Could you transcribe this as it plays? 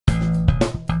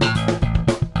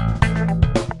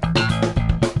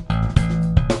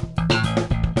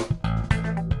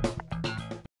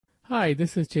Hi,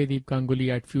 this is Jaideep Ganguly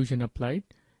at Fusion Applied,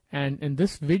 and in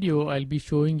this video I'll be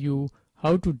showing you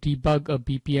how to debug a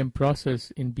BPM process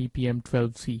in BPM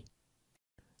 12c.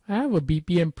 I have a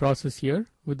BPM process here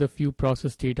with a few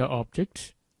process data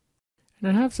objects,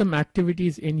 and I have some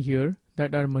activities in here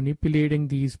that are manipulating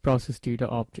these process data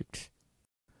objects.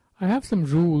 I have some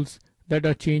rules that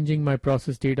are changing my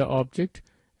process data object,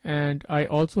 and I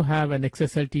also have an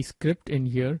XSLT script in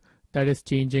here that is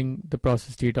changing the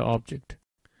process data object.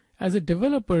 As a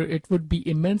developer, it would be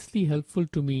immensely helpful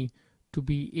to me to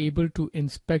be able to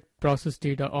inspect process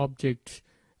data objects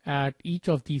at each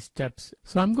of these steps.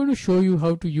 So I'm going to show you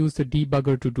how to use the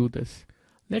debugger to do this.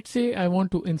 Let's say I want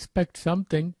to inspect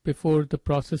something before the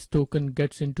process token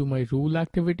gets into my rule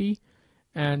activity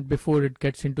and before it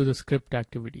gets into the script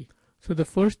activity. So the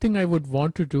first thing I would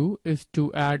want to do is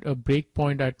to add a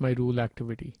breakpoint at my rule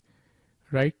activity.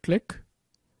 Right click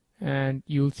and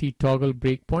you'll see toggle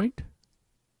breakpoint.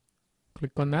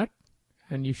 Click on that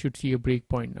and you should see a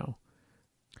breakpoint now.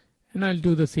 And I'll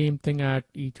do the same thing at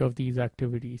each of these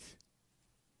activities.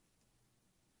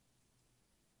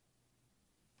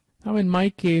 Now in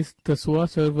my case, the SOA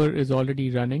server is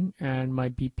already running and my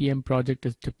BPM project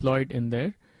is deployed in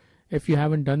there. If you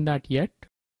haven't done that yet,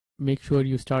 make sure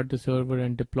you start the server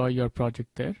and deploy your project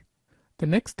there. The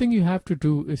next thing you have to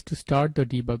do is to start the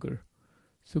debugger.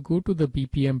 So go to the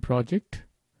BPM project.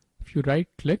 If you right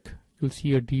click, you'll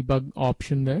see a debug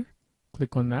option there.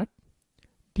 Click on that.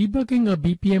 Debugging a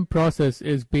BPM process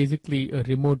is basically a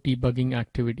remote debugging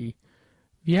activity.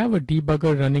 We have a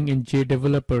debugger running in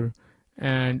JDeveloper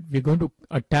and we're going to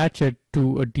attach it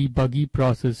to a debuggy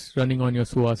process running on your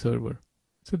SOA server.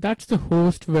 So that's the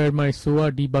host where my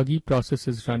SOA debuggy process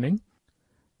is running.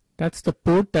 That's the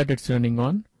port that it's running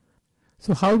on.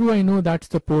 So how do I know that's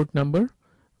the port number?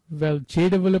 Well,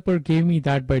 JDeveloper gave me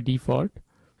that by default.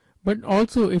 But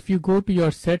also if you go to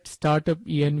your set startup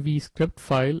env script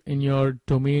file in your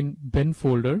domain bin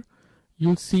folder,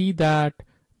 you'll see that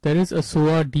there is a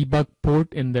SOA debug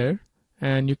port in there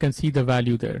and you can see the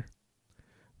value there.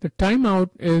 The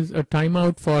timeout is a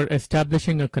timeout for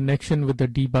establishing a connection with the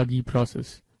debuggy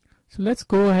process. So let's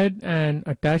go ahead and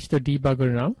attach the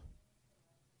debugger now.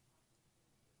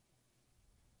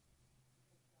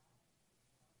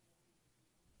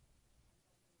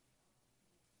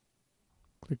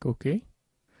 Click OK.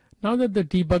 Now that the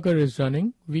debugger is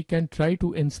running, we can try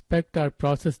to inspect our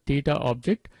process data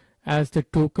object as the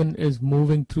token is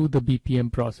moving through the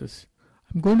BPM process.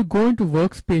 I'm going to go into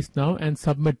workspace now and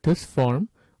submit this form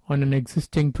on an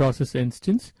existing process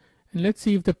instance, and let's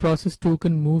see if the process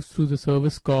token moves through the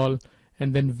service call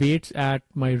and then waits at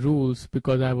my rules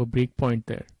because I have a breakpoint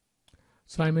there.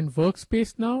 So I'm in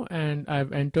workspace now and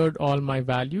I've entered all my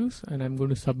values and I'm going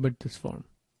to submit this form.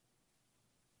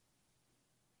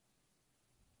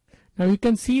 Now you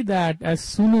can see that as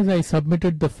soon as I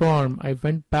submitted the form, I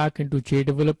went back into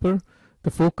JDeveloper.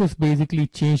 The focus basically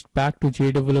changed back to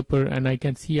JDeveloper and I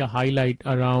can see a highlight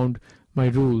around my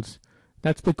rules.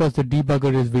 That's because the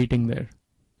debugger is waiting there.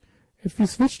 If you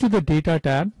switch to the data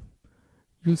tab,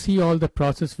 you'll see all the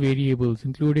process variables,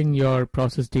 including your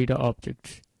process data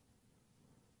objects.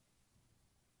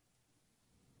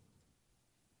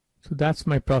 So that's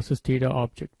my process data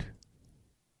object.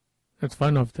 That's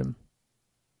one of them.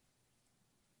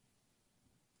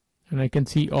 And I can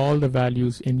see all the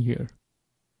values in here.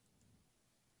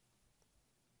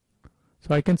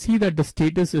 So I can see that the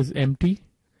status is empty.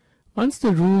 Once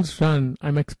the rules run,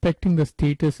 I'm expecting the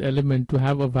status element to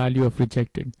have a value of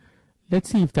rejected.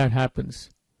 Let's see if that happens.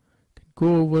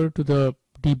 Go over to the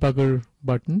debugger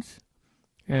buttons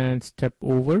and step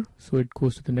over so it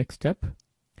goes to the next step.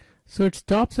 So it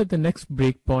stops at the next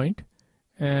breakpoint,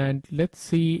 and let's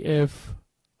see if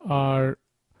our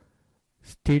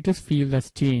status field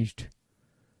has changed.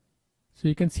 So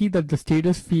you can see that the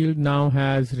status field now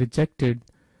has rejected.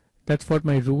 That's what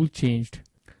my rule changed.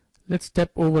 Let's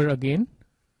step over again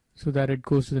so that it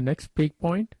goes to the next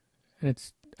breakpoint, and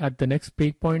it's at the next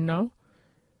breakpoint now.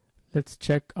 Let's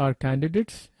check our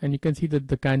candidates and you can see that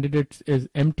the candidates is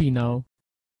empty now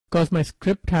because my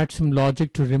script had some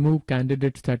logic to remove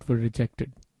candidates that were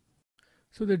rejected.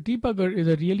 So the debugger is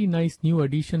a really nice new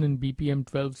addition in BPM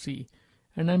 12c,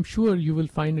 and I'm sure you will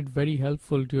find it very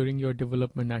helpful during your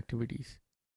development activities.